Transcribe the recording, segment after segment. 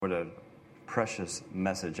What a precious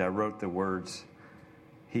message. I wrote the words,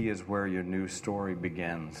 "He is where your new story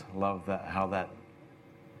begins." Love that, how that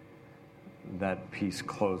piece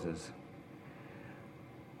closes.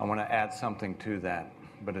 I want to add something to that,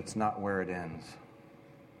 but it's not where it ends.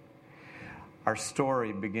 Our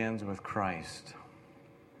story begins with Christ,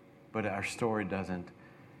 but our story doesn't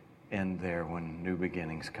end there when new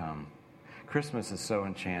beginnings come. Christmas is so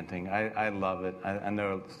enchanting. I love it. I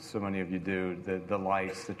know so many of you do. The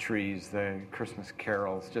lights, the trees, the Christmas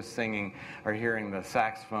carols, just singing or hearing the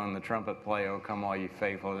saxophone, the trumpet play, "Oh, come all you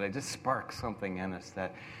faithful." They just spark something in us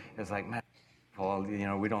that is like, man,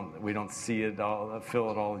 we don't see it all,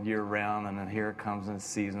 feel it all year round, and then here it comes in the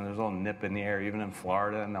season. There's a little nip in the air, even in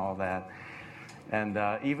Florida and all that. And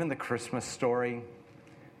even the Christmas story,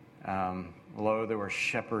 lo, there were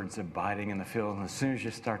shepherds abiding in the field. And as soon as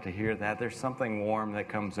you start to hear that, there's something warm that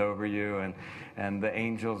comes over you, and the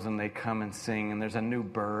angels, and they come and sing, and there's a new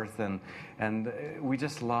birth, and we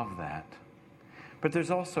just love that. But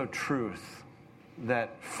there's also truth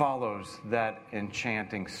that follows that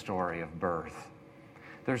enchanting story of birth.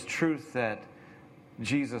 There's truth that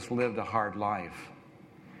Jesus lived a hard life.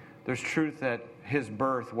 There's truth that his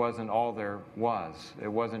birth wasn't all there was. It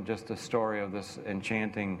wasn't just a story of this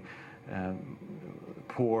enchanting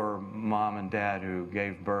poor mom and dad who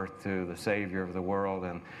gave birth to the Savior of the world,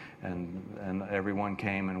 and everyone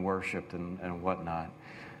came and worshiped and whatnot.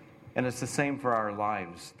 And it's the same for our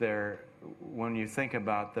lives. When you think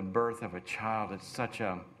about the birth of a child, it's such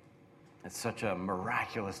a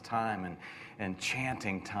miraculous time and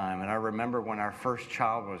enchanting time. And I remember when our first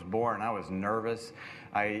child was born, I was nervous.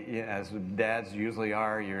 As dads usually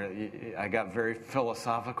are, I got very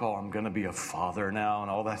philosophical. I'm going to be a father now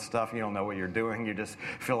and all that stuff. You don't know what you're doing. You just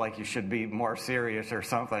feel like you should be more serious or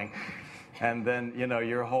something. And then,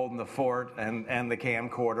 you're holding the fort and the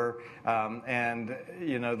camcorder. And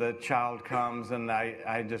the child comes, and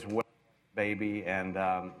I just wept baby and,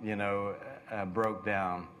 broke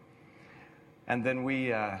down. And then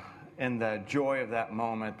we, in the joy of that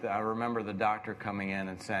moment, I remember the doctor coming in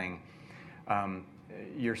and saying,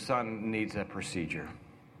 your son needs a procedure.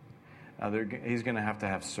 He's going to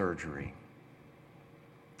have surgery.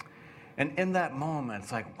 And in that moment,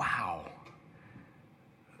 it's like, wow.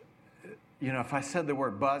 If I said the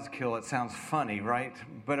word buzzkill, it sounds funny, right?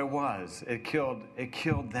 But it was. It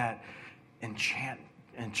killed that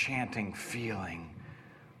enchanting feeling.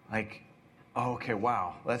 Like, oh, okay,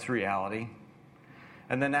 wow, that's reality.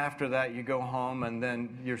 And then after that, you go home, and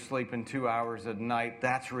then you're sleeping 2 hours a night.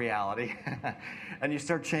 That's reality. And you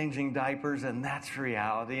start changing diapers, and that's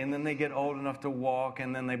reality. And then they get old enough to walk,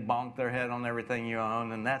 and then they bonk their head on everything you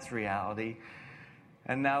own, and that's reality.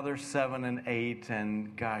 And now they're 7 and 8,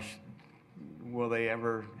 and gosh, will they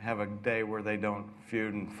ever have a day where they don't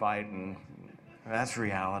feud and fight? And that's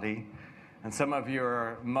reality. And some of you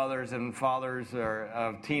are mothers and fathers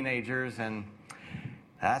of teenagers, and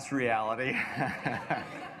that's reality.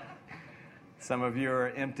 Some of you are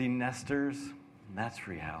empty nesters. That's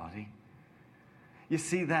reality. You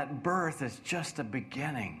see, that birth is just a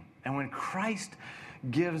beginning. And when Christ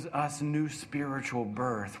gives us new spiritual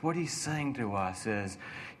birth, what he's saying to us is,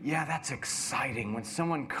 yeah, that's exciting. When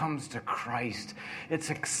someone comes to Christ,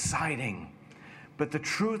 it's exciting. But the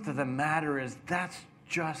truth of the matter is that's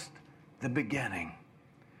just the beginning.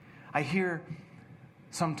 I hear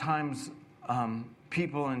sometimes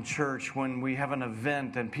people in church, when we have an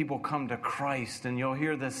event and people come to Christ, and you'll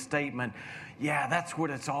hear this statement, yeah, that's what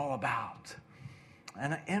it's all about.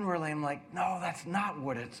 And inwardly I'm like, no, that's not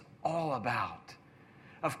what it's all about.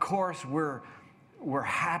 Of course, we're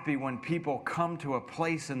happy when people come to a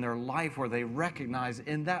place in their life where they recognize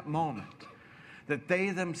in that moment that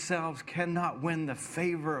they themselves cannot win the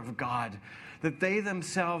favor of God, that they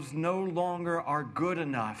themselves no longer are good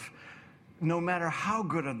enough, no matter how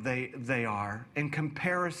good they are, in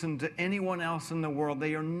comparison to anyone else in the world.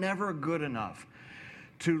 They are never good enough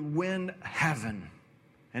to win heaven.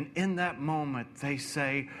 And in that moment, they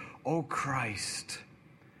say, oh, Christ,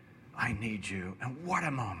 I need you. And what a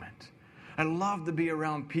moment. I love to be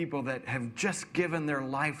around people that have just given their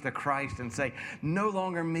life to Christ and say, no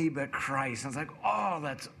longer me, but Christ. And it's like, oh,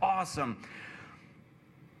 that's awesome.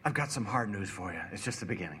 I've got some hard news for you. It's just the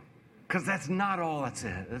beginning. Because that's not all that's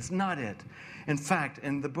it. That's not it. In fact,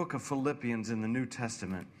 in the book of Philippians in the New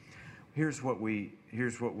Testament, here's what we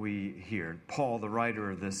hear. Paul, the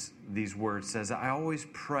writer of these words, says, I always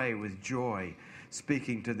pray with joy,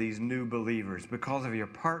 speaking to these new believers, because of your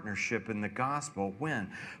partnership in the gospel.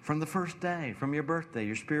 When? From the first day, from your birthday,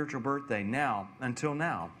 your spiritual birthday, now, until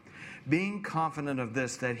now. being confident of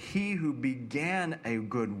this, that he who began a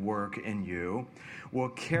good work in you will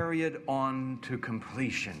carry it on to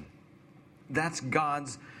completion. That's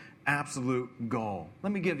God's absolute goal.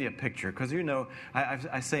 Let me give you a picture, because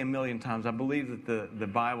I say a million times, I believe that the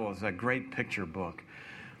Bible is a great picture book.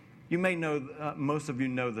 You may know, most of you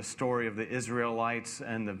know the story of the Israelites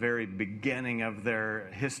and the very beginning of their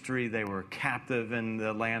history. They were captive in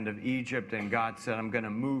the land of Egypt, and God said, I'm going to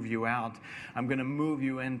move you out. I'm going to move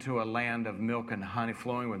you into a land of milk and honey,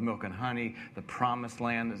 flowing with milk and honey, the promised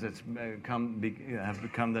land, as it's have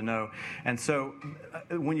become to know. And so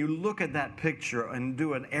when you look at that picture and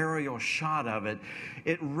do an aerial shot of it,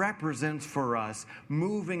 it represents for us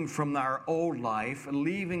moving from our old life,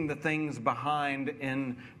 leaving the things behind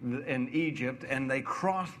in Egypt, and they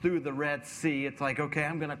cross through the Red Sea. It's like, okay,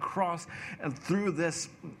 I'm going to cross through this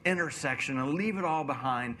intersection and leave it all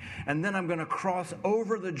behind, and then I'm going to cross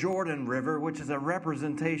over the Jordan River, which is a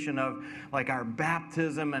representation of like our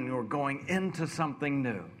baptism, and we're going into something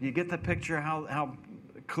new. You get the picture how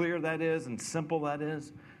clear that is and simple that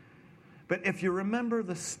is? But if you remember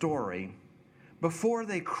the story, before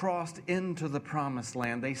they crossed into the promised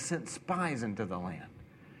land, they sent spies into the land.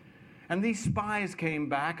 And these spies came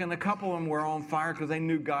back, and a couple of them were on fire because they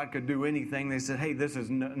knew God could do anything. They said, hey, this is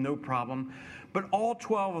no problem. But all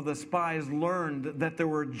 12 of the spies learned that there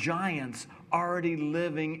were giants already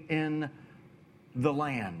living in the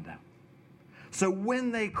land. So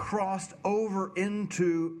when they crossed over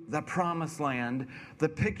into the promised land, the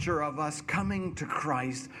picture of us coming to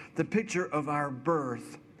Christ, the picture of our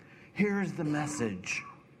birth, here's the message.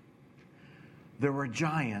 There were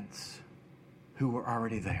giants who were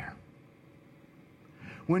already there.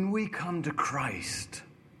 When we come to Christ,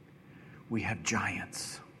 we have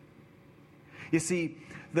giants. You see,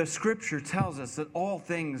 the Scripture tells us that all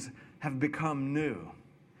things have become new,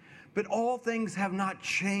 but all things have not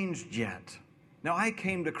changed yet. Now, I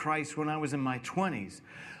came to Christ when I was in my 20s.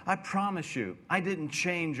 I promise you, I didn't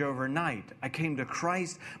change overnight. I came to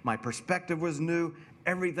Christ, my perspective was new,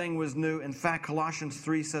 everything was new. In fact, Colossians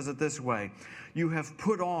 3 says it this way: you have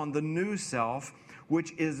put on the new self,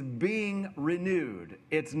 which is being renewed.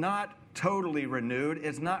 It's not totally renewed.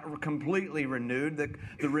 It's not completely renewed.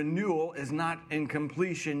 The renewal is not in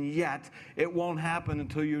completion yet. It won't happen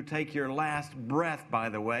until you take your last breath, by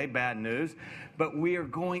the way. Bad news. But we are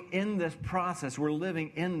going in this process. We're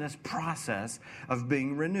living in this process of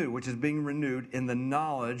being renewed, which is being renewed in the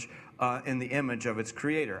knowledge, in the image of its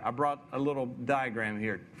creator. I brought a little diagram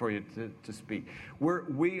here for you to speak.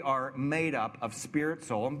 We are made up of spirit,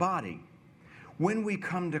 soul, and body. When we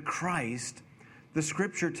come to Christ, the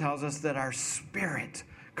Scripture tells us that our spirit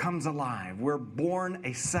comes alive. We're born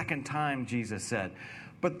a second time, Jesus said.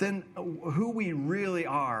 But then who we really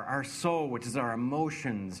are, our soul, which is our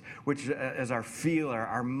emotions, which is our feeler,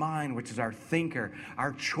 our mind, which is our thinker,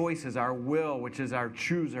 our choices, our will, which is our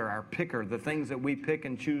chooser, our picker, the things that we pick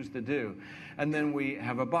and choose to do. And then we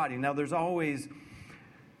have a body. Now, there's always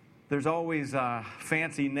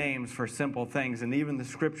fancy names for simple things, and even the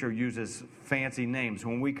Scripture uses fancy names.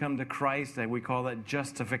 When we come to Christ, we call that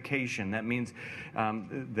justification. That means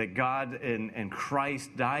that God and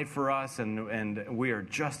Christ died for us, and we are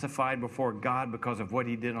justified before God because of what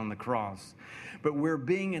He did on the cross. But we're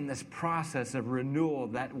being in this process of renewal.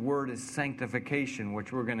 That word is sanctification,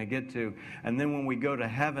 which we're going to get to. And then when we go to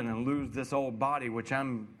heaven and lose this old body, which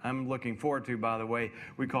I'm looking forward to, by the way,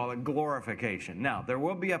 we call it glorification. Now, there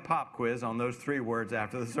will be a pop quiz on those 3 words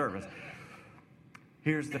after the service.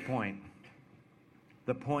 Here's the point.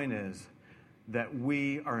 The point is that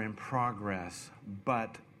we are in progress,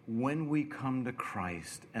 but when we come to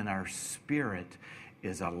Christ and our spirit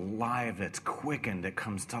is alive, it's quickened, it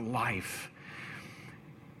comes to life,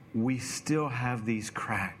 we still have these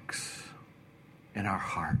cracks in our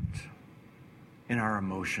heart, in our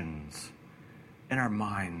emotions, in our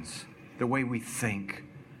minds, the way we think,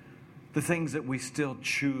 the things that we still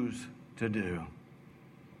choose to do.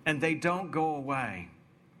 And they don't go away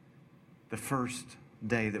the first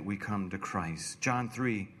day that we come to Christ. John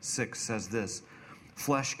 3:6 says this: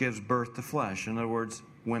 flesh gives birth to flesh. In other words,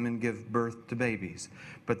 women give birth to babies,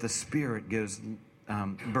 but the Spirit gives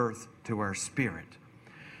birth to our spirit.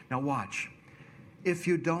 Now watch. If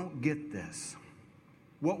you don't get this,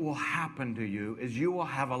 what will happen to you is you will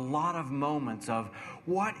have a lot of moments of,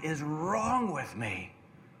 what is wrong with me?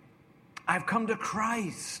 I've come to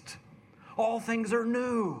Christ. All things are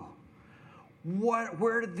new.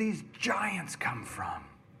 Where did these giants come from?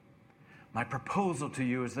 My proposal to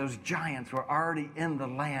you is those giants were already in the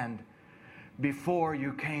land before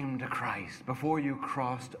you came to Christ, before you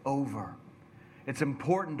crossed over. It's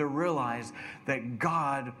important to realize that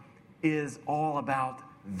God is all about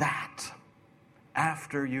that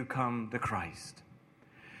after you come to Christ.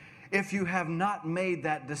 If you have not made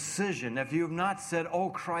that decision, if you have not said, oh,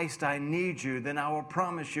 Christ, I need you, then I will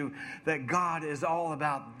promise you that God is all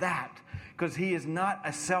about that, because He is not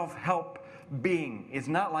a self-help being. It's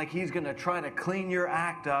not like He's going to try to clean your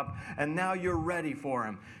act up and now you're ready for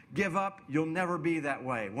Him. Give up, you'll never be that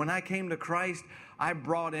way. When I came to Christ, I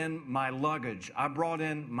brought in my luggage. I brought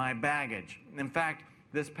in my baggage. In fact,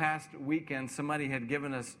 this past weekend, somebody had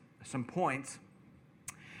given us some points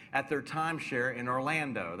at their timeshare in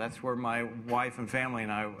Orlando. That's where my wife and family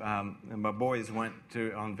and I, and my boys went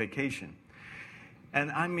to on vacation.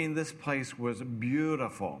 And I mean, this place was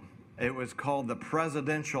beautiful. It was called the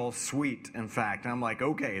Presidential Suite, in fact. I'm like,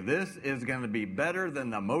 okay, this is going to be better than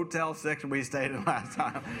the Motel 6 we stayed in last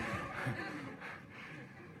time.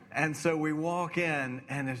 And so we walk in,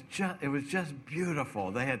 and it was just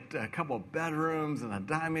beautiful. They had a couple of bedrooms and a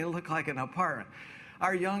dining. It looked like an apartment.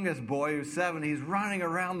 Our youngest boy, who's 7, he's running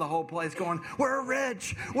around the whole place going, we're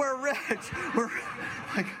rich, we're rich. We're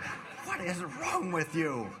like, what is wrong with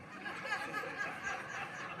you?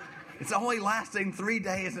 It's only lasting 3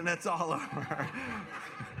 days and it's all over.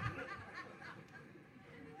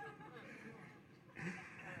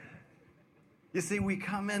 You see, we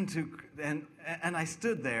come into, and I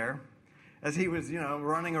stood there as he was,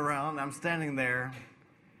 running around. I'm standing there,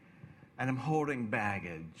 and I'm holding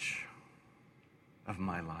baggage of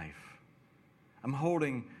my life. I'm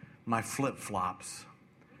holding my flip-flops,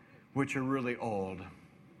 which are really old.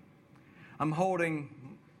 I'm holding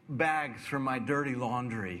bags from my dirty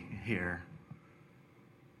laundry here.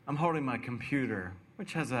 I'm holding my computer,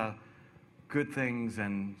 which has good things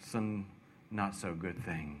and some not so good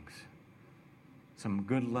things. Some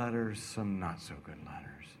good letters, some not so good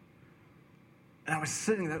letters. And I was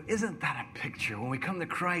sitting there, isn't that a picture? When we come to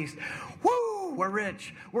Christ, woo, we're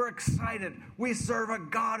rich, we're excited, we serve a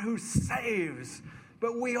God who saves.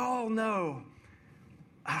 But we all know,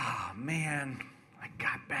 man, I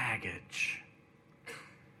got baggage.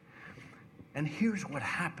 And here's what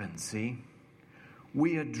happens, see?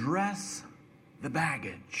 We address the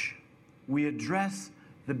baggage. We address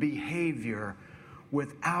the behavior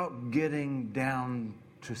without getting down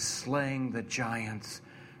to slaying the giants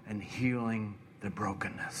and healing the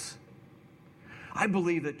brokenness. I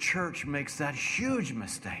believe that church makes that huge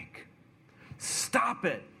mistake. Stop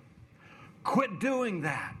it. Quit doing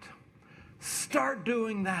that. Start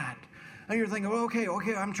doing that. And you're thinking, okay,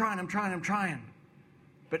 I'm trying.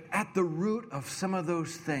 But at the root of some of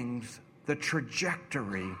those things, the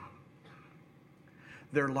trajectory,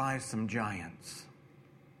 there lies some giants.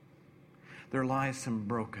 There lies some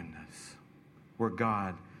brokenness where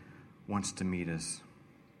God wants to meet us.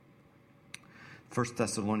 1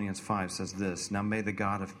 Thessalonians 5 says this, now may the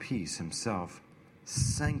God of peace himself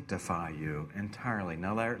sanctify you entirely.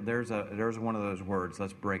 Now there's one of those words.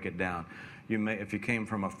 Let's break it down. If you came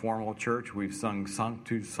from a formal church, we've sung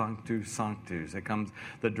sanctus, sanctus, sanctus.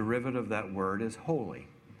 The derivative of that word is holy.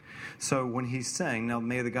 So when he's saying, now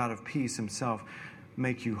may the God of peace himself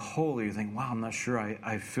make you holy, you think, wow, I'm not sure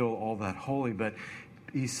I feel all that holy, but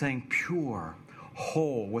he's saying pure,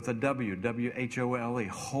 whole, with a W, W-H-O-L-E,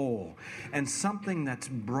 whole. And something that's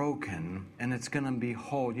broken, and it's going to be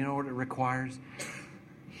whole, you know what it requires?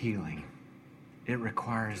 Healing. It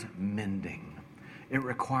requires mending. It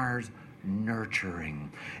requires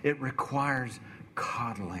nurturing. It requires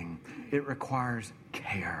coddling. It requires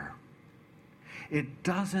care. It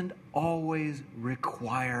doesn't always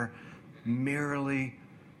require merely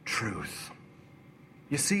truth.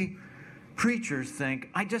 You see, preachers think,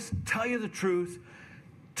 I just tell you the truth,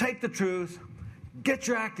 take the truth, get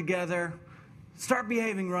your act together, start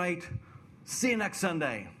behaving right, see you next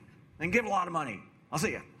Sunday, and give a lot of money. I'll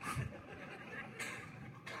see you.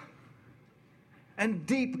 And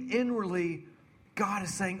deep inwardly, God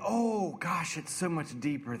is saying, oh gosh, it's so much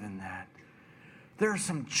deeper than that. There are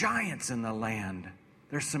some giants in the land.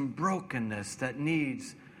 There's some brokenness that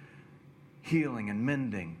needs healing and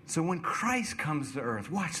mending. So when Christ comes to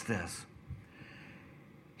earth, watch this.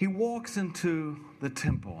 He walks into the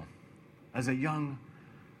temple as a young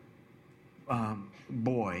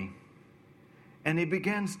boy, and he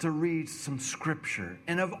begins to read some scripture.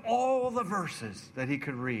 And of all the verses that he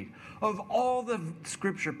could read, of all the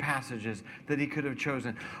scripture passages that he could have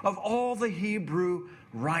chosen, of all the Hebrew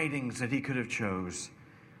writings that he could have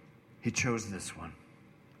he chose this one.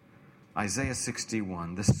 Isaiah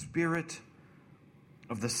 61, the Spirit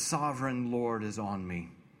of the sovereign Lord is on me,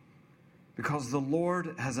 because the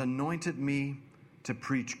Lord has anointed me to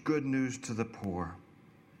preach good news to the poor.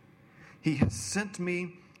 He has sent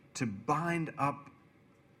me to bind up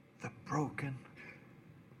the broken-hearted.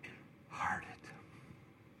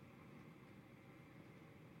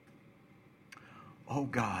 oh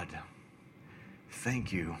God,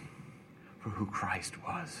 thank you for who Christ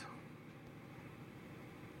was.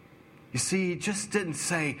 You see, he just didn't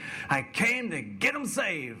say, I came to get them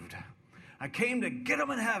saved. I came to get them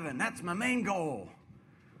in heaven. That's my main goal.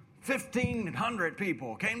 1,500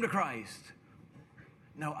 people came to Christ.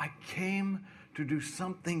 No, I came to do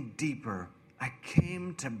something deeper. I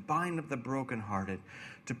came to bind up the brokenhearted,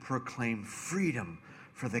 to proclaim freedom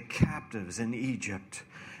for the captives in Egypt,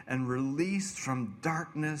 and release from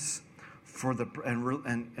darkness for the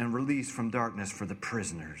release from darkness for the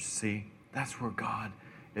prisoners. See, that's where God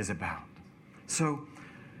is about. So,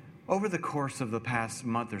 over the course of the past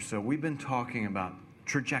month or so, we've been talking about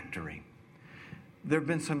trajectory. There have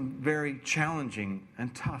been some very challenging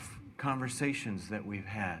and tough conversations that we've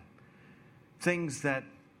had. Things that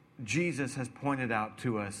Jesus has pointed out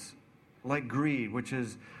to us, like greed, which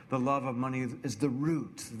is the love of money, is the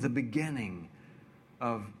root, the beginning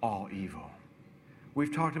of all evil.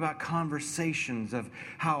 We've talked about conversations of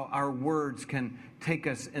how our words can take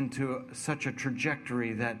us into such a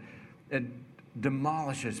trajectory that it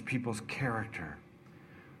demolishes people's character.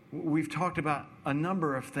 We've talked about a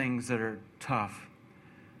number of things that are tough.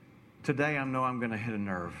 Today I know I'm going to hit a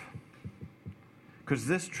nerve, because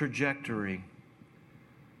this trajectory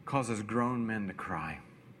causes grown men to cry.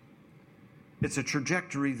 It's a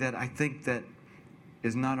trajectory that I think that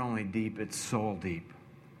is not only deep, it's soul deep,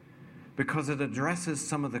 because it addresses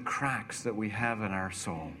some of the cracks that we have in our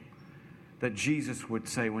soul, that Jesus would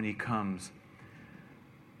say when he comes,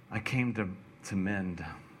 I came to mend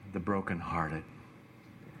the brokenhearted.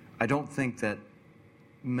 I don't think that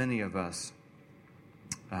many of us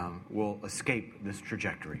will escape this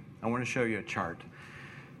trajectory. I want to show you a chart.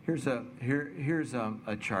 Here's a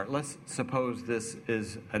chart. Let's suppose this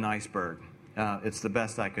is an iceberg. It's the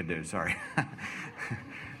best I could do, sorry.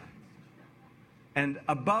 And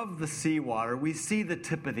above the seawater, we see the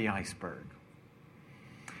tip of the iceberg.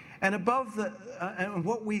 And above and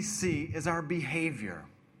what we see is our behavior.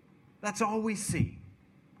 That's all we see.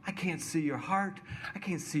 I can't see your heart. I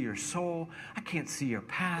can't see your soul. I can't see your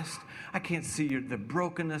past. I can't see the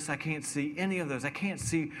brokenness. I can't see any of those. I can't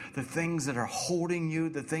see the things that are holding you,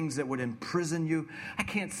 the things that would imprison you. I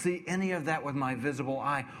can't see any of that with my visible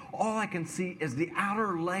eye. All I can see is the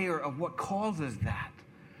outer layer of what causes that.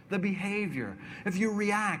 The behavior. If you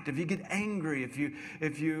react, if you get angry, if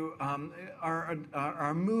you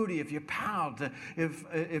are moody, if you pout,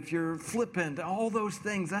 if you're flippant, all those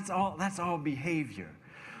things, that's all behavior.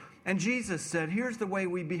 And Jesus said, here's the way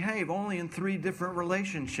we behave, only in 3 different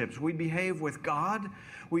relationships. We behave with God,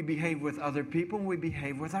 we behave with other people, and we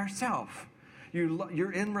behave with ourselves.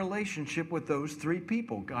 You're in relationship with those 3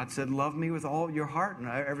 people. God said, love me with all your heart and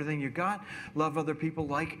everything you got. Love other people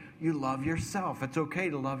like you love yourself. It's okay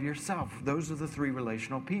to love yourself. Those are the 3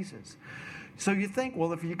 relational pieces. So you think,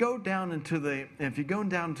 well, if you go down into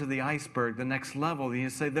the iceberg, the next level, you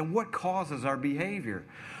say, then what causes our behavior?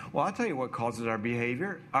 Well, I'll tell you what causes our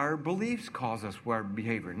behavior. Our beliefs cause us our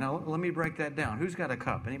behavior. Now, let me break that down. Who's got a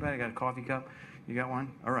cup? Anybody got a coffee cup? You got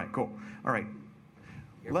one? All right, cool. All right.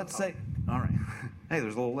 Let's say, all right. Hey,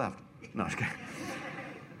 there's a little left. No, okay.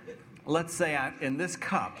 Let's say in this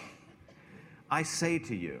cup, I say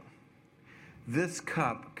to you, this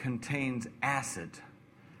cup contains acid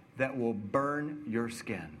that will burn your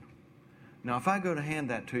skin. Now, if I go to hand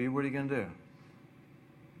that to you, what are you going to do?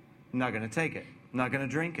 I'm not going to take it. I'm not going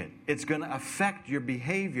to drink it. It's going to affect your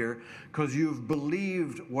behavior because you've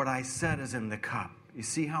believed what I said is in the cup. You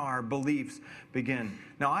see how our beliefs begin.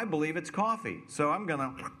 Now, I believe it's coffee, so I'm going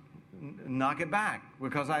to knock it back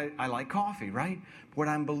because I like coffee, right? What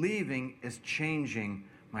I'm believing is changing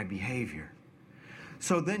my behavior.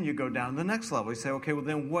 So then you go down to the next level. You say, okay, well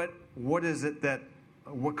then what is it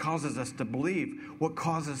what causes us to believe? What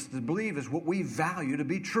causes us to believe is what we value to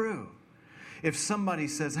be true. If somebody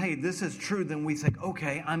says, hey, this is true, then we think,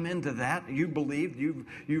 okay, I'm into that. You believed.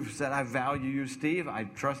 You've said, I value you, Steve. I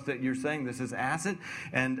trust that you're saying this is acid,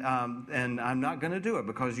 and I'm not going to do it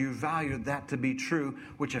because you valued that to be true,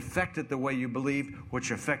 which affected the way you believe,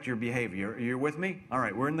 which affect your behavior. You're with me? All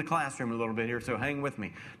right, we're in the classroom a little bit here, so hang with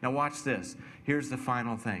me. Now watch this. Here's the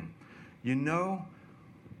final thing. You know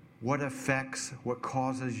what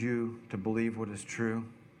causes you to believe what is true?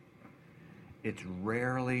 It's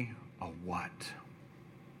rarely a what.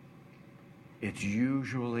 It's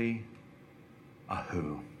usually a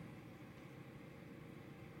who.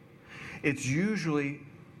 It's usually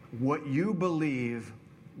what you believe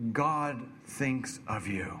God thinks of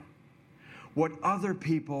you, what other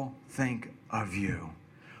people think of you,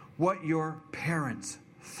 what your parents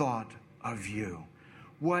thought of you,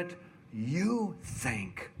 what you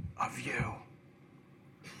think of you.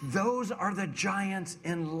 Those are the giants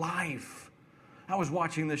in life. I was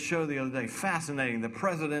watching this show the other day, fascinating, The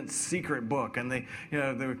President's Secret Book, and they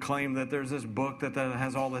would claim that there's this book that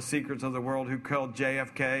has all the secrets of the world, who killed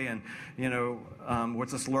JFK, and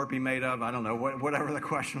what's a Slurpee made of? I don't know, whatever the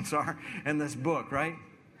questions are in this book, right?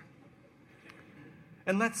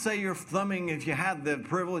 And let's say you're thumbing, if you had the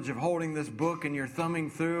privilege of holding this book and you're thumbing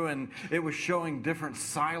through and it was showing different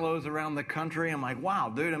silos around the country. I'm like, wow,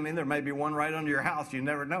 dude, I mean, there may be one right under your house. You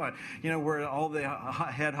never know it. Where all the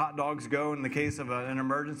head hot dogs go in the case of an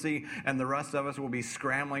emergency, and the rest of us will be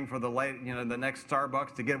scrambling for the next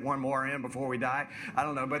Starbucks to get one more in before we die. I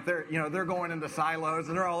don't know, but they're going into silos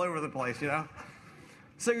and they're all over the place,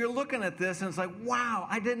 So you're looking at this and it's like, wow,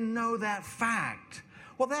 I didn't know that fact.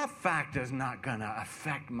 Well, that fact is not going to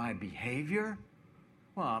affect my behavior.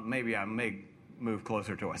 Well, maybe I may move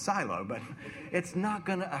closer to a silo, but it's not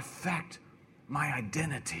going to affect my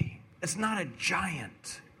identity. It's not a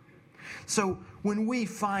giant. So when we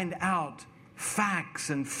find out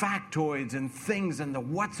facts and factoids and things and the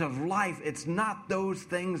what's of life, it's not those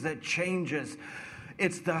things that change us.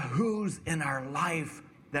 It's the who's in our life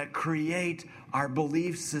that create our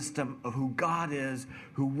belief system of who God is,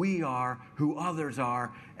 who we are, who others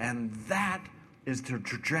are, and that is the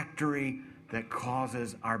trajectory that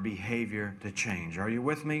causes our behavior to change. Are you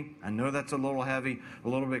with me? I know that's a little heavy, a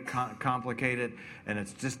little bit complicated, and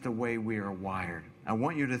it's just the way we are wired. I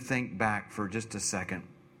want you to think back for just a second.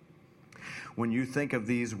 When you think of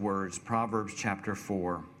these words, Proverbs chapter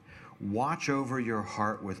 4, watch over your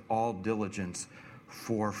heart with all diligence,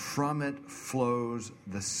 for from it flows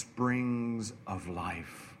the springs of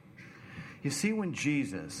life. You see, when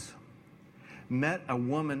Jesus met a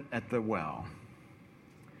woman at the well,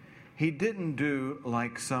 he didn't do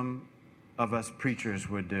like some of us preachers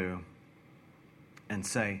would do and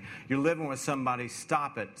say, you're living with somebody,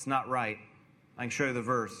 stop it, it's not right. I can show you the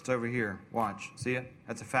verse, it's over here, watch, see it?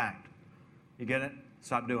 That's a fact. You get it?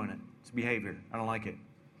 Stop doing it. It's behavior. I don't like it.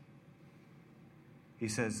 He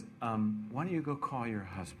says, why don't you go call your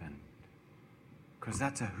husband? Because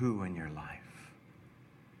that's a who in your life.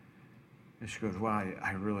 And she goes, well,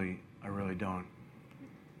 I really don't.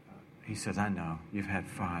 He says, I know. You've had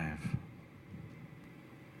 5.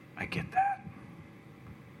 I get that.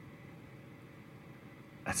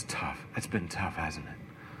 That's tough. That's been tough, hasn't it?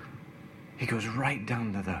 He goes right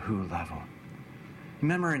down to the who level.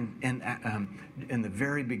 Remember in the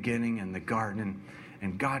very beginning in the garden,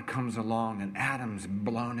 and God comes along, and Adam's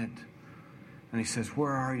blown it. And he says,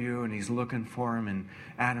 where are you? And he's looking for him. And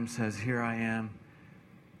Adam says, here I am.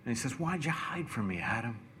 And he says, why'd you hide from me,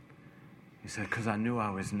 Adam? He said, because I knew I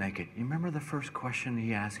was naked. You remember the first question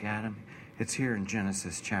he asked Adam? It's here in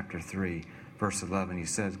Genesis chapter 3, verse 11. He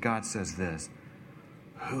says, God says this,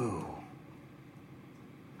 who?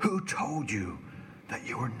 Who told you that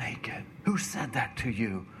you were naked? Who said that to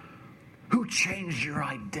you? Who changed your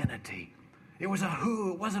identity? It was a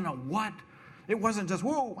who, it wasn't a what. It wasn't just,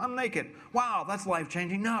 whoa, I'm naked. Wow, that's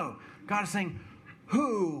life-changing. No, God is saying,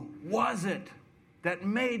 who was it that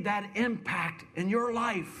made that impact in your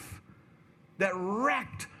life, that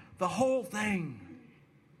wrecked the whole thing?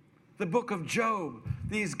 The book of Job,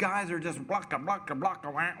 these guys are just blocka, blocka,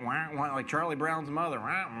 blocka, wah, wah, wah, like Charlie Brown's mother,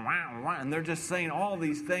 wah, wah, wah, and they're just saying all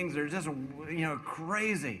these things. They're just,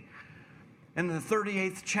 crazy. In the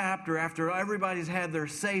 38th chapter, after everybody's had their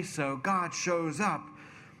say-so, God shows up.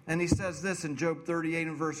 And he says this in Job 38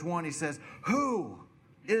 and verse 1. He says, who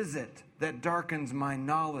is it that darkens my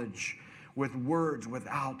knowledge with words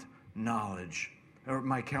without knowledge? Or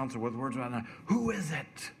my counsel with words without knowledge. Who is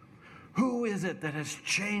it? Who is it that has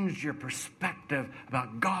changed your perspective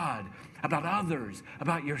about God, about others,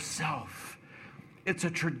 about yourself? It's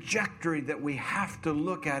a trajectory that we have to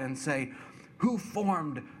look at and say, who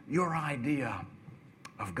formed your idea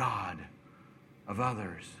of God, of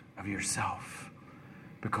others, of yourself?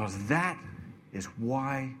 Because that is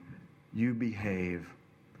why you behave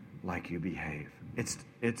like you behave.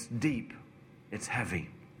 It's deep. It's heavy.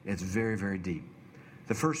 It's very, very deep.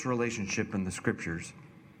 The first relationship in the scriptures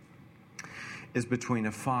is between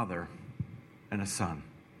a father and a son.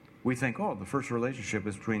 We think, the first relationship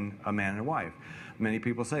is between a man and a wife. Many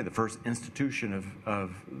people say the first institution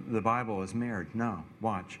of the Bible is marriage. No,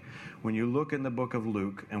 watch. When you look in the book of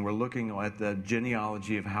Luke, and we're looking at the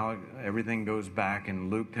genealogy of how everything goes back,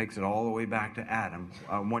 and Luke takes it all the way back to Adam,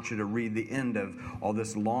 I want you to read the end of all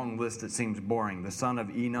this long list that seems boring. The son of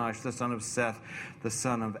Enosh, the son of Seth, the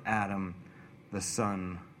son of Adam, the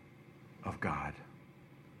son of God.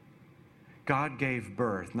 God gave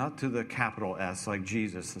birth, not to the capital S like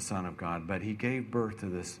Jesus, the Son of God, but he gave birth to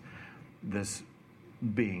this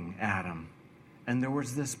being, Adam. And there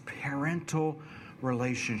was this parental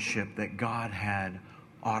relationship that God had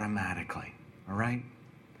automatically. All right?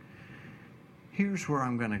 Here's where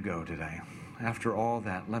I'm going to go today. After all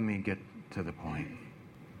that, let me get to the point.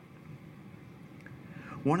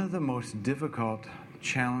 One of the most difficult,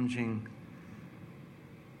 challenging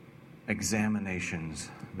examinations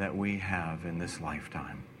that we have in this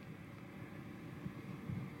lifetime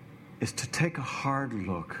is to take a hard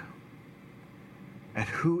look at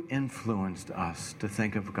who influenced us to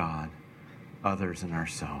think of God, others, and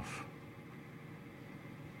ourselves.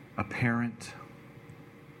 A parent,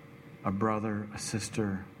 a brother, a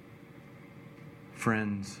sister,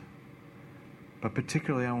 friends, but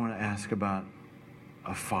particularly I want to ask about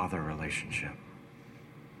a father relationship.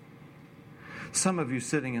 Some of you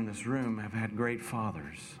sitting in this room have had great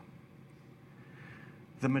fathers.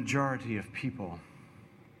 The majority of people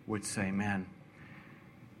would say, man,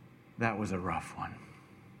 that was a rough one.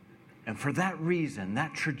 And for that reason,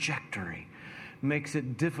 that trajectory makes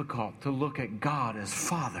it difficult to look at God as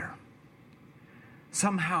Father.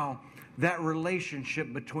 Somehow, that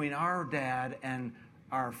relationship between our dad and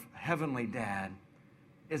our heavenly dad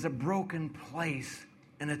is a broken place,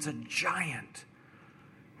 and it's a giant,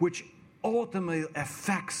 which ultimately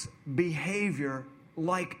affects behavior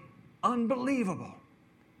like unbelievable.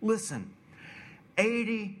 Listen,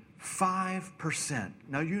 85%.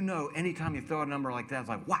 Now, you know, anytime you throw a number like that, it's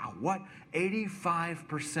like, wow, what?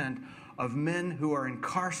 85% of men who are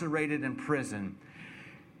incarcerated in prison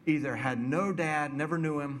either had no dad, never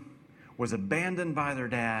knew him, was abandoned by their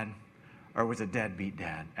dad, or was a deadbeat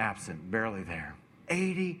dad, absent, barely there.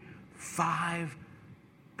 85%.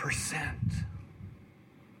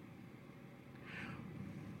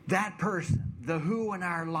 That person, the who in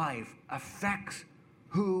our life, affects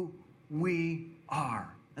who we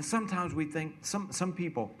are. And sometimes we think, some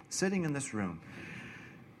people sitting in this room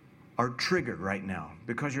are triggered right now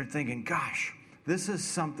because you're thinking, gosh, this is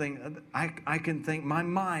something I can think, my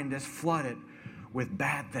mind is flooded with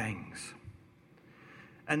bad things.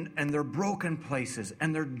 And they're broken places,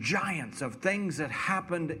 and they're giants of things that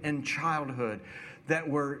happened in childhood that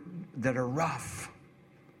are rough,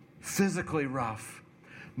 physically rough,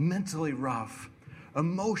 mentally rough,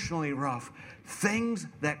 emotionally rough, things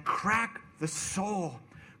that crack the soul.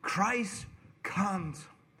 Christ comes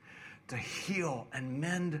to heal and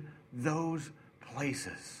mend those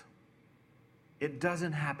places. It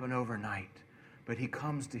doesn't happen overnight, but he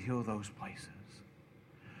comes to heal those places.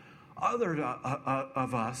 Other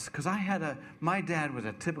of us, because my dad was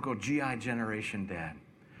a typical GI generation dad.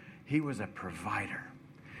 He was a provider.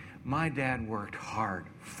 My dad worked hard,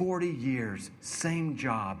 40 years, same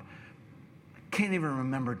job. Can't even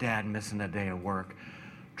remember Dad missing a day of work.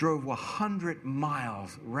 Drove 100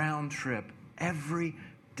 miles round trip every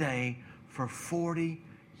day for 40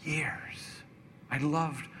 years. I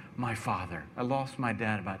loved my father. I lost my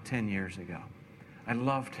dad about 10 years ago. I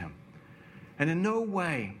loved him. And in no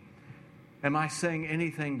way am I saying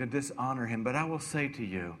anything to dishonor him, but I will say to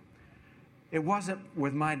you, it wasn't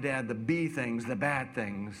with my dad the B things, the bad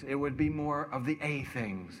things. It would be more of the A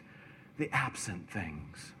things, the absent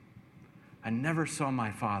things. I never saw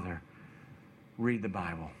my father read the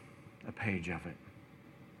Bible, a page of it.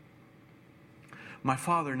 My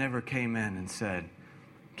father never came in and said,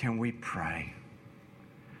 can we pray?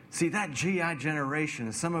 See, that GI generation,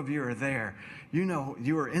 and some of you are there, you know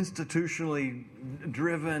you are institutionally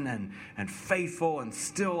driven and faithful and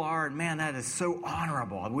still are. And man, that is so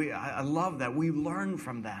honorable. I love that. We learn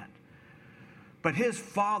from that. But his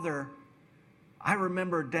father, I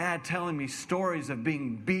remember Dad telling me stories of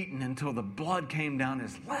being beaten until the blood came down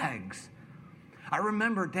his legs. I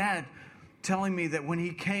remember Dad telling me that when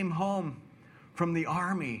he came home from the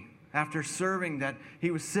army after serving, that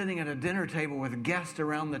he was sitting at a dinner table with guests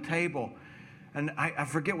around the table. And I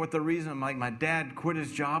forget what the reason, like my dad quit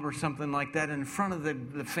his job or something like that. And in front of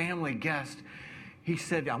the family guest, he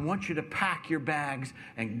said, I want you to pack your bags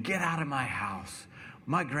and get out of my house.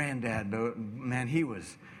 My granddad, man, he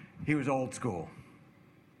was old school.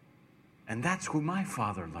 And that's who my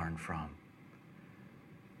father learned from.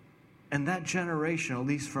 And that generation, at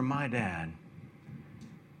least for my dad,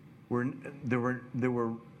 there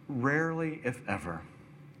were rarely, if ever,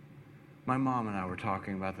 my mom and I were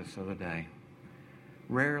talking about this the other day,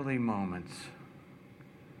 rarely moments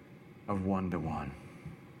of one-to-one.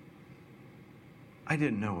 I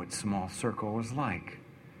didn't know what small circle was like.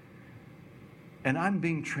 And I'm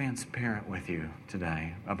being transparent with you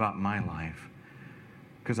today about my life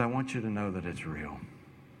because I want you to know that it's real.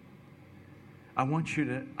 I'm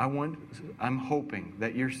hoping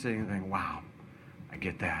that you're sitting there thinking, wow, I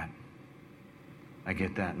get that. I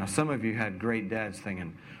get that. Now, some of you had great dads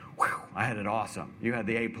thinking, Whew, I had it awesome. You had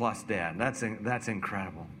the A+ dad. That's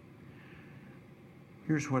incredible.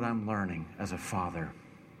 Here's what I'm learning as a father.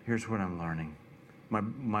 Here's what I'm learning.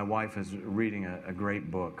 My wife is reading a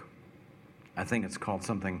great book. I think it's called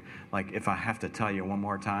something like If I Have to Tell You One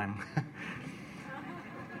More Time.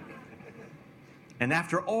 And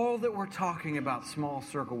after all that we're talking about small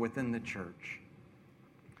circle within the church,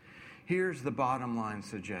 here's the bottom line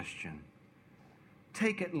suggestion.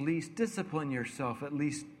 Discipline yourself at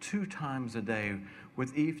least 2 times a day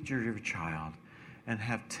with each of your child and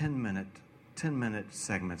have 10-minute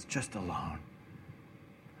segments just alone.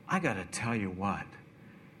 I got to tell you what,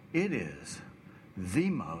 it is the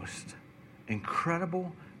most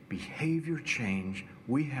incredible behavior change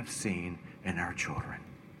we have seen in our children.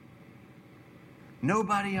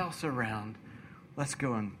 Nobody else around. Let's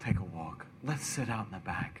go and take a walk. Let's sit out in the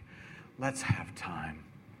back. Let's have time.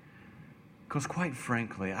 Because quite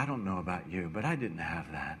frankly, I don't know about you, but I didn't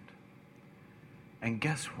have that. And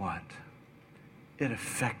guess what? It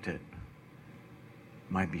affected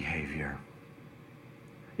my behavior.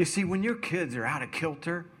 You see, when your kids are out of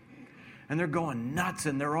kilter and they're going nuts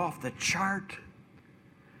and they're off the chart,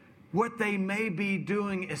 what they may be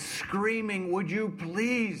doing is screaming, would you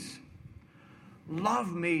please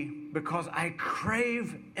love me because I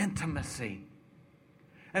crave intimacy.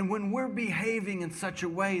 And when we're behaving in such a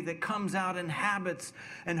way that comes out in habits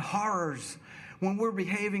and horrors, when we're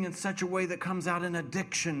behaving in such a way that comes out in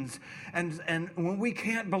addictions, and when we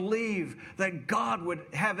can't believe that God would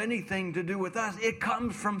have anything to do with us, it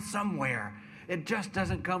comes from somewhere. It just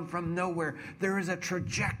doesn't come from nowhere. There is a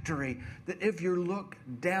trajectory that if you look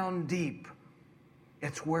down deep,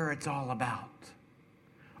 it's where it's all about.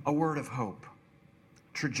 A word of hope.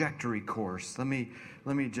 Trajectory course. Let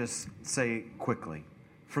me just say quickly.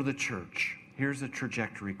 For the church, here's a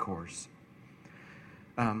trajectory course.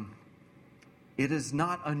 It is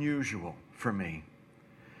not unusual for me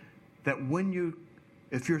that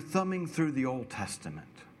if you're thumbing through the Old Testament,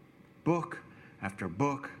 book after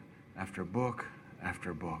book after book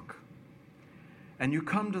after book, and you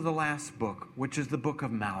come to the last book, which is the book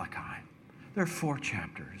of Malachi. There are 4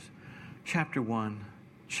 chapters. Chapter 1,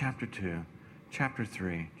 chapter 2, chapter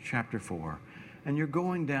 3, chapter 4. And you're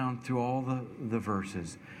going down through all the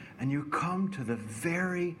verses, and you come to the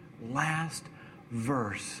very last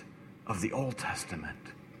verse of the Old Testament.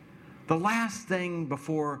 The last thing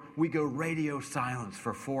before we go radio silence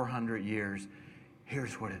for 400 years.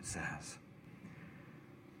 Here's what it says.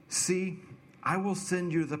 See, I will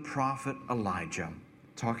send you the prophet Elijah,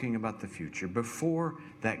 talking about the future, before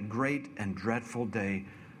that great and dreadful day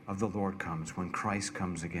of the Lord comes, when Christ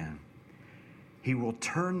comes again. He will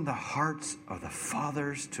turn the hearts of the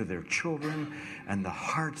fathers to their children and the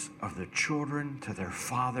hearts of the children to their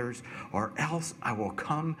fathers, or else I will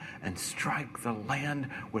come and strike the land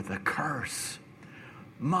with a curse.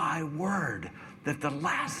 My word, that the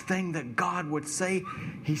last thing that God would say,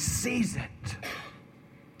 He sees it.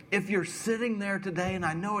 If you're sitting there today, and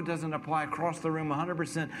I know it doesn't apply across the room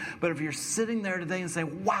 100%, but if you're sitting there today and say,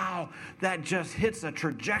 wow, that just hits a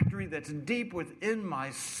trajectory that's deep within my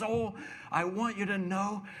soul, I want you to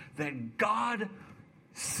know that God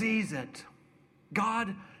sees it.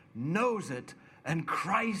 God knows it, and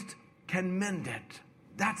Christ can mend it.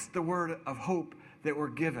 That's the word of hope that we're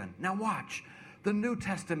given. Now watch. The New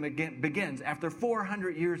Testament begins after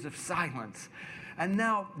 400 years of silence. And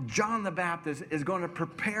now John the Baptist is going to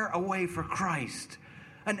prepare a way for Christ.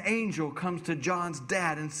 An angel comes to John's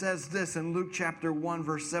dad and says this in Luke chapter 1,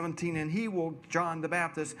 verse 17, and John the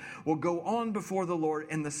Baptist, will go on before the Lord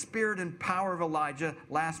in the spirit and power of Elijah,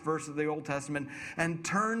 last verse of the Old Testament, and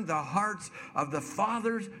turn the hearts of the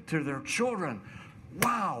fathers to their children.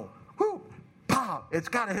 Wow. Whoo. Pow. It's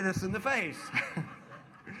got to hit us in the face.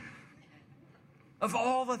 Of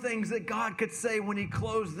all the things that God could say when He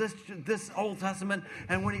closed this Old Testament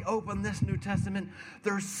and when He opened this New Testament,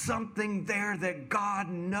 there's something there that God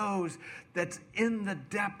knows that's in the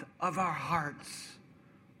depth of our hearts.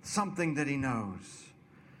 Something that He knows.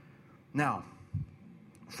 Now,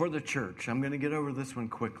 for the church, I'm going to get over this one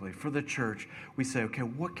quickly. For the church, we say, okay,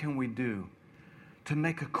 what can we do to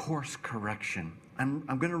make a course correction? I'm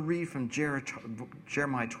going to read from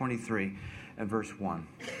Jeremiah 23 and verse 1.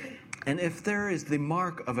 And if there is the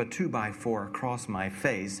mark of a 2x4 across my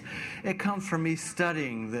face, it comes from me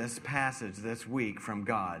studying this passage this week from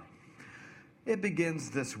God. It begins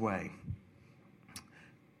this way.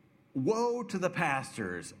 Woe to the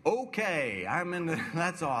pastors. Okay,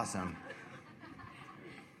 that's awesome.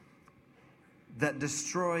 That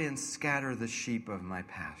destroy and scatter the sheep of my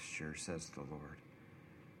pasture, says the Lord.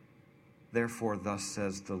 Therefore, thus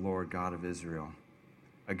says the Lord God of Israel.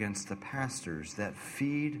 against the pastors that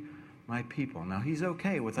feed my people. Now, he's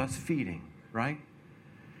okay with us feeding, right?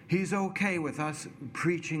 He's okay with us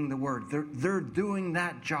preaching the word. They're doing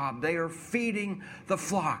that job. They are feeding the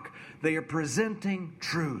flock. They are presenting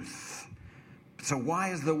truth. So why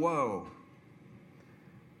is the woe?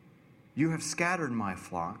 You have scattered my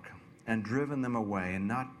flock and driven them away and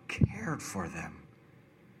not cared for them.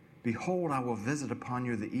 Behold, I will visit upon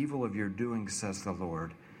you the evil of your doing, says the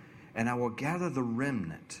Lord, and I will gather the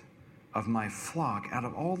remnant of my flock out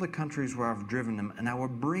of all the countries where I've driven them, and I will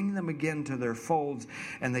bring them again to their folds,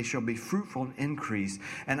 and they shall be fruitful and increase.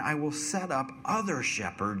 And I will set up other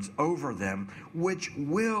shepherds over them, which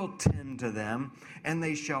will tend to them, and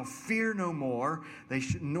they shall fear no more,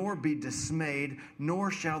 nor be dismayed,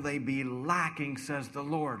 nor shall they be lacking, says the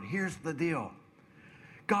Lord. Here's the deal.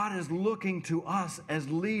 God is looking to us as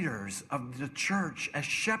leaders of the church, as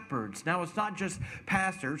shepherds. Now, it's not just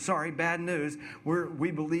pastors. Sorry, bad news.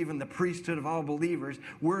 We believe in the priesthood of all believers.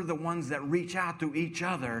 We're the ones that reach out to each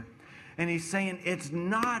other. And he's saying it's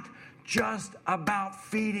not just about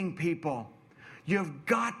feeding people. You've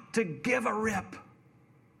got to give a rip.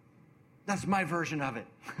 That's my version of it.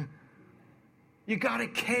 You got to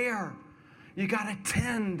care. You got to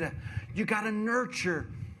tend. You got to nurture.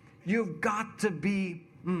 You've got to be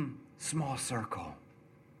small circle.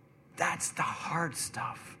 That's the hard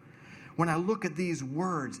stuff. When I look at these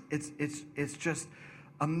words, it's just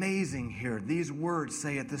amazing here. These words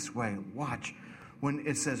say it this way. Watch. When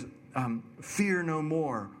it says, fear no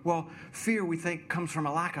more. Well, fear we think comes from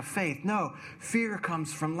a lack of faith. No, fear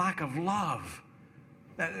comes from lack of love.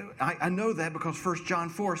 I know that because 1 John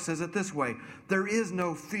 4 says it this way. There is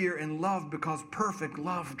no fear in love because perfect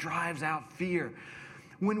love drives out fear.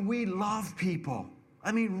 When we love people,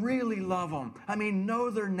 really love them. Know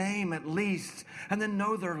their name at least, and then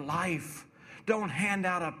know their life. Don't hand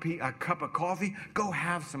out a cup of coffee. Go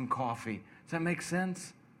have some coffee. Does that make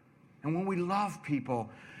sense? And when we love people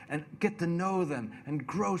and get to know them and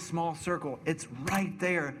grow small circle, it's right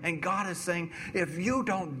there. And God is saying, if you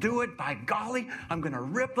don't do it, by golly, I'm going to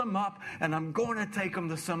rip them up and I'm going to take them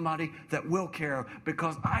to somebody that will care,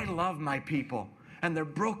 because I love my people. And they're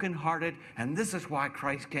brokenhearted, and this is why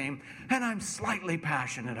Christ came, and I'm slightly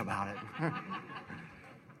passionate about it.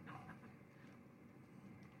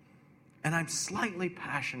 And I'm slightly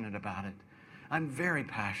passionate about it. I'm very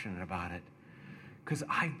passionate about it, because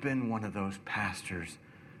I've been one of those pastors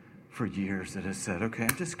for years that has said, okay,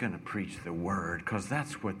 I'm just going to preach the word, because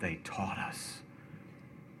that's what they taught us.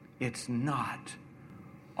 It's not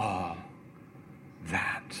all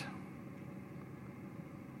that.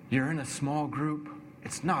 You're in a small group.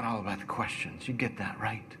 It's not all about the questions. You get that,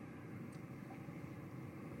 right?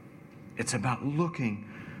 It's about looking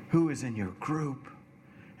who is in your group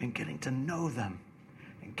and getting to know them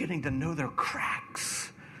and getting to know their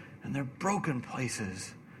cracks and their broken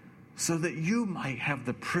places, so that you might have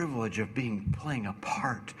the privilege of playing a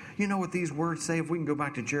part. You know what these words say? If we can go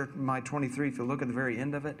back to Jeremiah 23, if you look at the very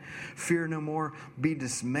end of it, fear no more, be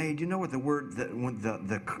dismayed. You know what the word, the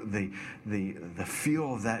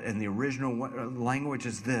feel of that in the original language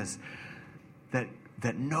is this,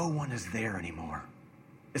 that no one is there anymore.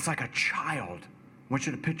 It's like a child. I want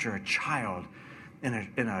you to picture a child in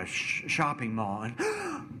a shopping mall, and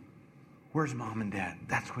where's mom and dad?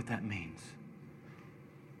 That's what that means.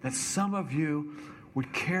 That some of you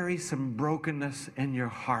would carry some brokenness in your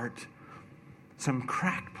heart, some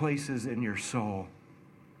cracked places in your soul,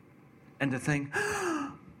 and to think,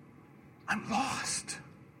 I'm lost.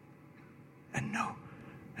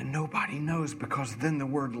 And nobody knows, because then the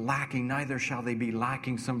word lacking, neither shall they be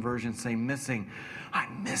lacking. Some versions say missing.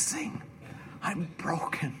 I'm missing. I'm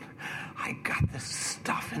broken. I got this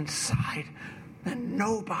stuff inside that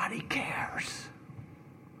nobody cares.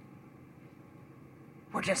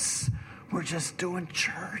 We're just doing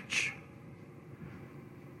church.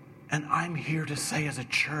 And I'm here to say, as a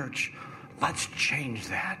church, let's change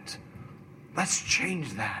that. Let's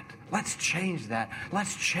change that. Let's change that.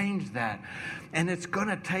 Let's change that. And it's going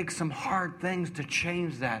to take some hard things to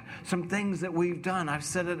change that. Some things that we've done. I've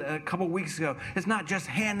said it a couple weeks ago. It's not just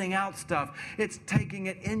handing out stuff. It's taking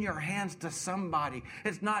it in your hands to somebody.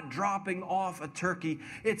 It's not dropping off a turkey.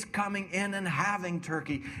 It's coming in and having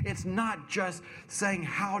turkey. It's not just saying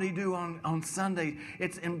howdy do on Sunday.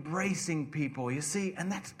 It's embracing people, you see. And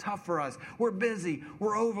that's tough for us. We're busy.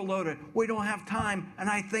 We're overloaded. We don't have time. And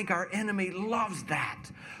I think our enemy loves that.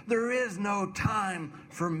 There is no time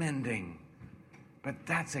for mending. But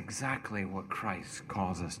that's exactly what Christ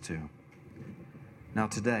calls us to. Now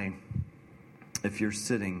today, if you're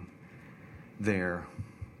sitting there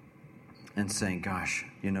and saying, gosh,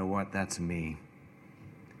 you know what, that's me.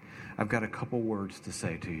 I've got a couple words to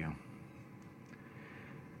say to you.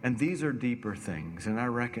 And these are deeper things, and I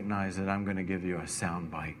recognize that I'm going to give you a sound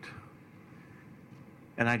bite.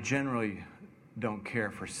 And I generally don't care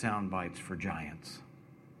for sound bites for giants,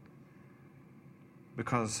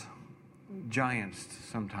 because giants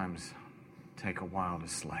sometimes take a while to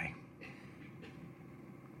slay.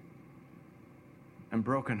 And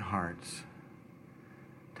broken hearts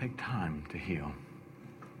take time to heal.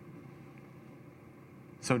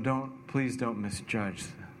 So please don't misjudge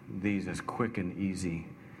these as quick and easy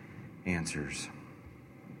answers.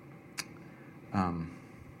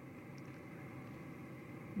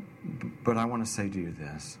 But I want to say to you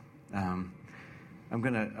this. I'm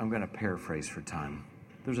gonna paraphrase for time.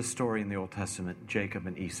 There's a story in the Old Testament, Jacob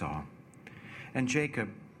and Esau. And Jacob,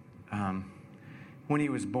 when he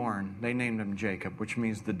was born, they named him Jacob, which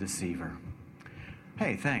means the deceiver.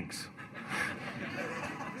 Hey, thanks.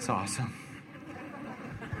 It's awesome.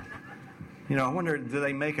 You know, I wonder, do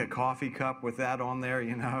they make a coffee cup with that on there?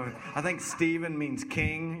 You know, I think Stephen means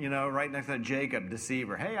king, you know, right next to Jacob,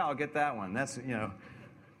 deceiver. Hey, I'll get that one. That's, you know,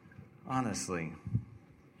 honestly.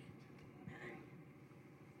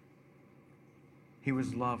 He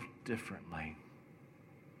was loved differently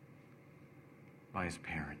by his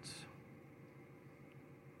parents.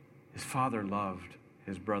 His father loved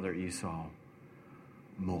his brother Esau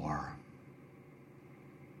more.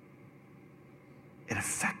 It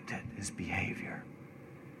affected his behavior.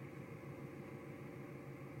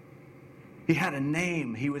 He had a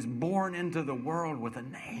name. He was born into the world with a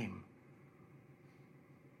name.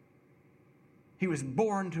 He was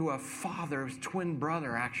born to a father, his twin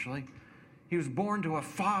brother actually. He was born to a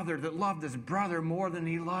father that loved his brother more than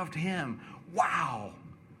he loved him. Wow,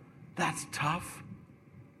 that's tough.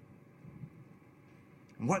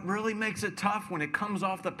 What really makes it tough when it comes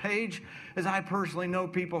off the page is I personally know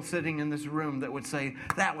people sitting in this room that would say,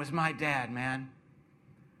 that was my dad, man.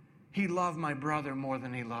 He loved my brother more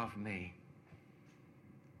than he loved me.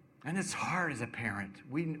 And it's hard as a parent.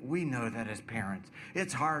 We know that as parents.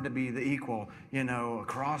 It's hard to be the equal, you know,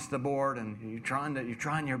 across the board, and you're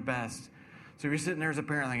trying your best. So you're sitting there as a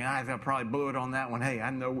parent thinking, I probably blew it on that one. Hey,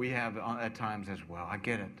 I know we have at times as well. I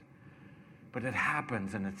get it. But it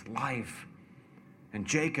happens, and it's life. And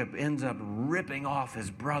Jacob ends up ripping off his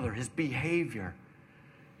brother, his behavior,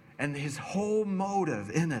 and his whole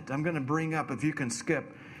motive in it. I'm going to bring up, if you can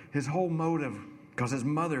skip, his whole motive, because his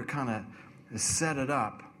mother kind of set it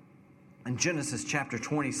up. In Genesis chapter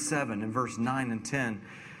 27, in verse 9 and 10,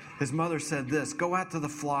 his mother said this, go out to the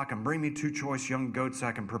flock and bring me 2 choice young goats so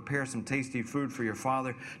I can prepare some tasty food for your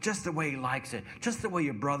father, just the way he likes it, just the way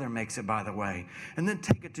your brother makes it, by the way. And then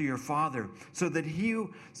take it to your father so that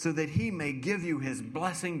he may give you his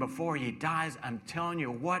blessing before he dies. I'm telling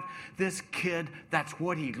you what, this kid, that's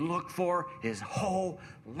what he looked for his whole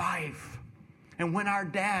life. And when our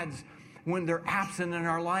dads, when they're absent in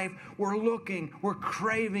our life, we're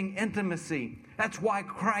craving intimacy. That's why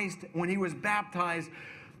Christ, when he was baptized,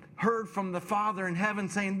 heard from the Father in heaven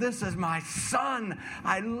saying, this is my son.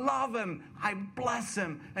 I love him. I bless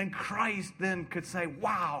him. And Christ then could say,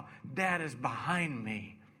 wow, Dad is behind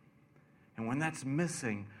me. And when that's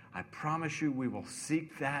missing, I promise you we will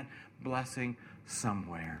seek that blessing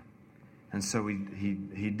somewhere. And so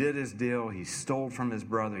he did his deal. He stole from his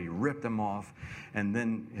brother. He ripped him off. And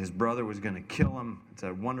then his brother was going to kill him. It's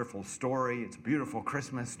a wonderful story. It's a beautiful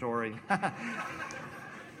Christmas story.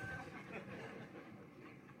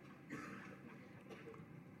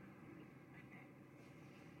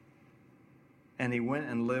 And he went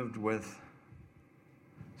and lived with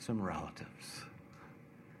some relatives.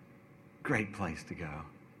 Great place to go.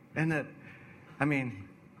 Isn't it? I mean,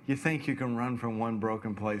 you think you can run from one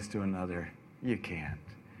broken place to another. You can't.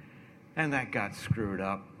 And that got screwed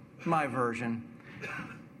up. My version.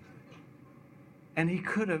 And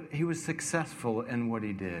he was successful in what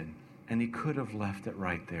he did. And he could have left it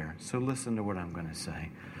right there. So listen to what I'm going to say,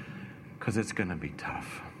 because it's going to be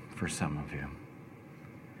tough for some of you.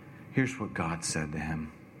 Here's what God said to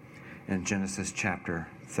him in Genesis chapter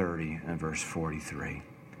 30 and verse 43.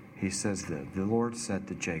 He says that the Lord said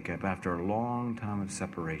to Jacob after a long time of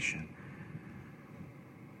separation,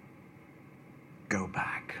 go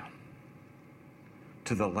back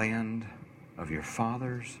to the land of your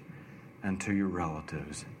fathers and to your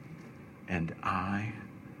relatives, and I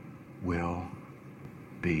will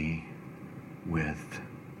be with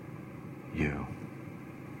you.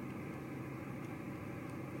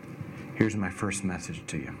 Here's my first message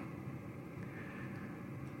to you.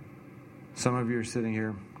 Some of you are sitting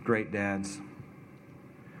here, great dads.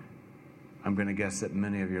 I'm going to guess that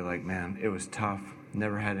many of you are like, man, it was tough.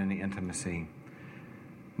 Never had any intimacy.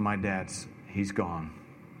 My dad's, he's gone.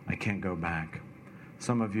 I can't go back.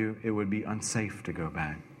 Some of you, it would be unsafe to go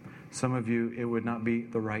back. Some of you, it would not be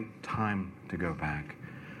the right time to go back.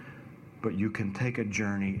 But you can take a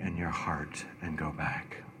journey in your heart and go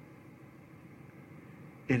back.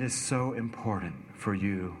 It is so important for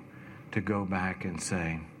you to go back and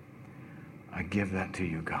say, I give that to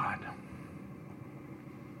you, God.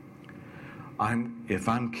 If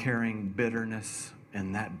I'm carrying bitterness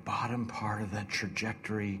in that bottom part of that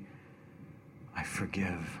trajectory, I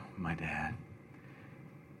forgive my dad.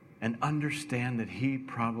 And understand that he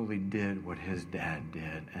probably did what his dad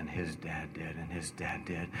did, and his dad did, and his dad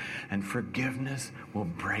did. And forgiveness will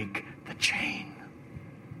break the chain.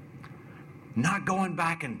 Not going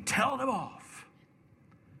back and telling him off.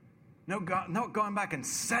 No going back and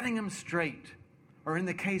setting him straight. Or in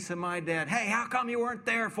the case of my dad, hey, how come you weren't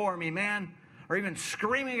there for me, man? Or even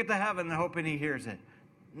screaming it to heaven and hoping he hears it.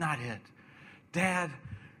 Not it. Dad,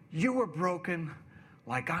 you were broken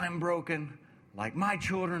like I'm broken, like my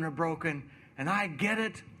children are broken, and I get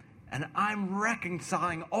it, and I'm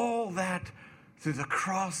reconciling all that through the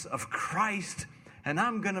cross of Christ, and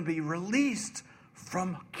I'm going to be released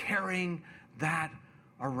from carrying that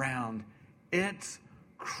around. It's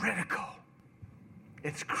critical.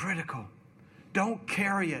 It's critical. Don't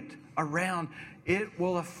carry it around. It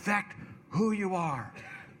will affect who you are.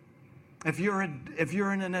 If you're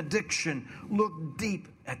in an addiction, look deep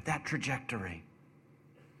at that trajectory.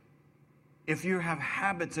 If you have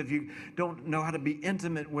habits, if you don't know how to be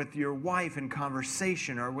intimate with your wife in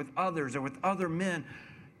conversation or with others or with other men,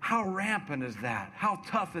 how rampant is that? How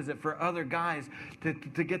tough is it for other guys to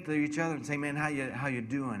get to each other and say, man, how you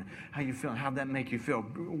doing? How you feeling? How'd that make you feel?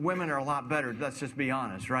 Women are a lot better. Let's just be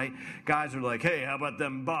honest, right? Guys are like, hey, how about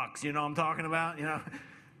them bucks? You know what I'm talking about? You know,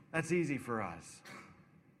 that's easy for us.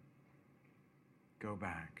 Go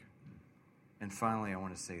back. And finally, I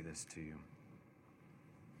want to say this to you.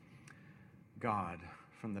 God,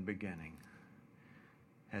 from the beginning,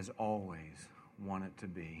 has always wanted to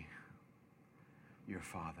be your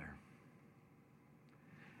Father.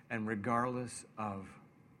 And regardless of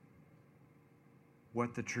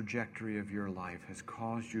what the trajectory of your life has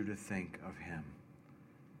caused you to think of Him,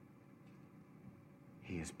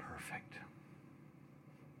 He is perfect.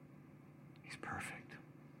 He's perfect.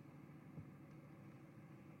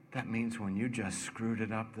 That means when you just screwed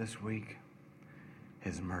it up this week,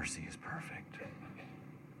 His mercy is perfect.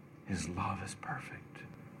 His love is perfect.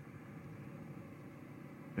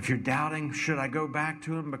 If you're doubting, should I go back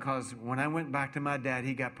to Him? Because when I went back to my dad,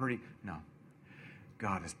 he got pretty... No.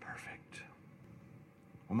 God is perfect.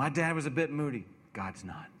 Well, my dad was a bit moody. God's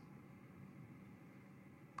not.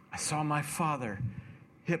 I saw my father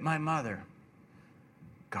hit my mother.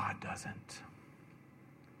 God doesn't.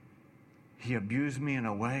 He abused me in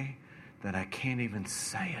a way that I can't even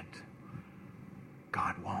say it.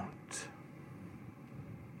 God won't.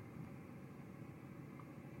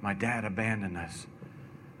 My dad abandoned us.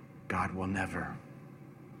 God will never.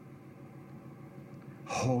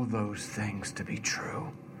 Hold those things to be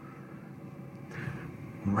true.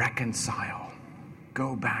 Reconcile.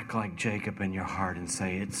 Go back like Jacob in your heart and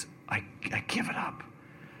say, I give it up.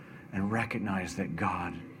 And recognize that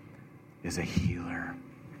God is a healer.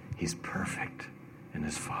 He's perfect in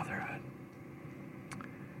His fatherhood.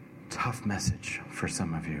 Tough message for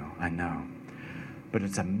some of you, I know. But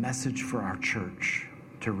it's a message for our church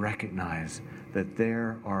to recognize that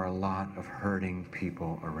there are a lot of hurting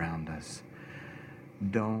people around us.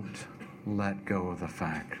 Don't let go of the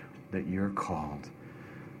fact that you're called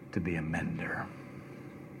to be a mender.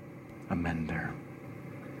 A mender.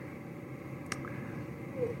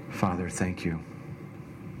 Father, thank you.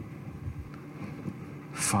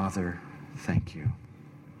 Father, thank you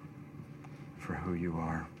for who you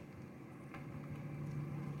are.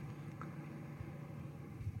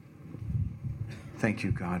 Thank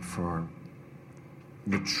you, God, for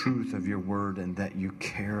the truth of your word and that you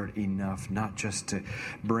cared enough not just to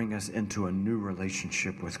bring us into a new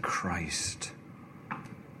relationship with Christ,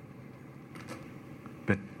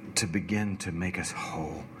 but to begin to make us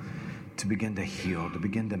whole, to begin to heal, to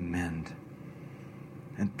begin to mend.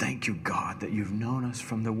 And thank you, God, that you've known us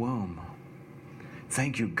from the womb.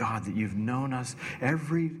 Thank you, God, that you've known us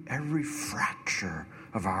every fracture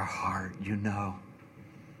of our heart, you know.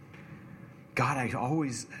 God,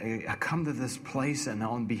 I come to this place, and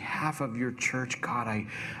on behalf of your church, God,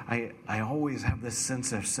 I always have this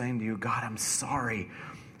sense of saying to you, God, I'm sorry,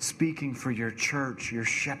 speaking for your church, your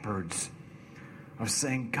shepherds, of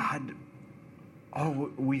saying, God,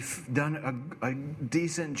 we've done a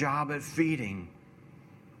decent job at feeding,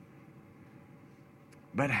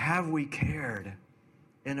 but have we cared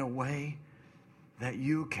in a way that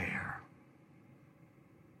you care?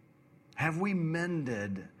 Have we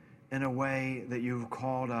mended in a way that you've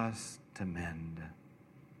called us to mend?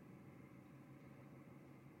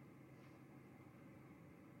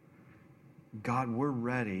 God, we're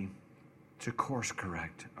ready to course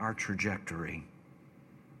correct our trajectory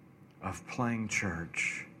of playing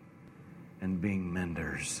church and being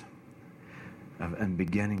menders and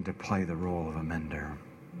beginning to play the role of a mender.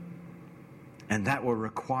 And that will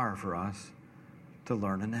require for us to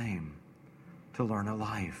learn a name, to learn a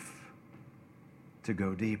life, to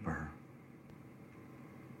go deeper.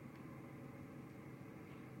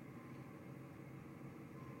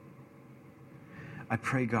 I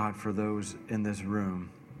pray, God, for those in this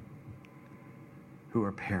room who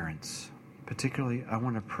are parents. Particularly, I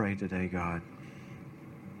want to pray today, God,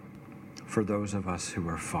 for those of us who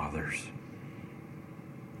are fathers.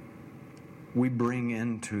 We bring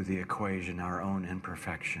into the equation our own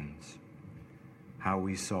imperfections, how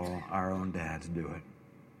we saw our own dads do it.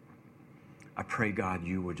 I pray, God,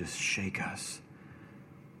 you would just shake us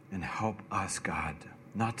and help us, God,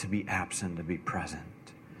 not to be absent, to be present.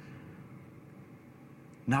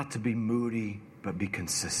 Not to be moody, but be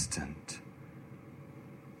consistent.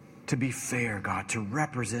 To be fair, God, to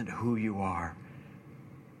represent who you are.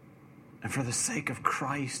 And for the sake of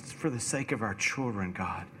Christ, for the sake of our children,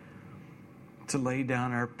 God, to lay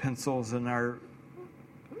down our pencils and our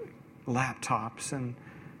laptops and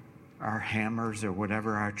our hammers or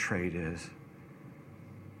whatever our trade is,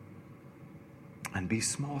 and be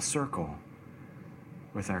small circle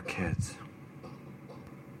with our kids.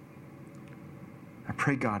 I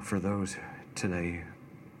pray, God, for those today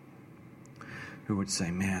who would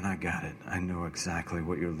say, man, I got it. I know exactly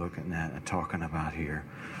what you're looking at and talking about here.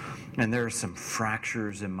 And there are some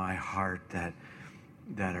fractures in my heart that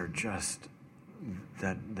are just,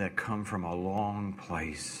 that come from a long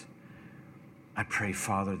place. I pray,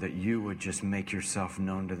 Father, that you would just make yourself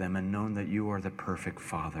known to them and known that you are the perfect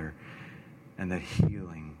Father and that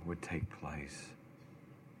healing would take place.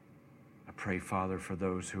 I pray, Father, for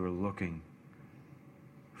those who are looking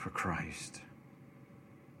for Christ,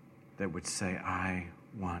 that would say, I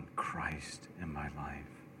want Christ in my life.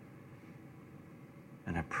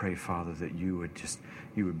 And I pray, Father, that you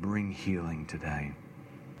would bring healing today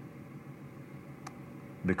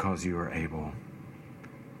because you are able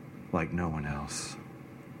like no one else.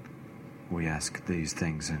 We ask these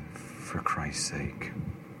things for Christ's sake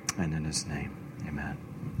and in his name. Amen.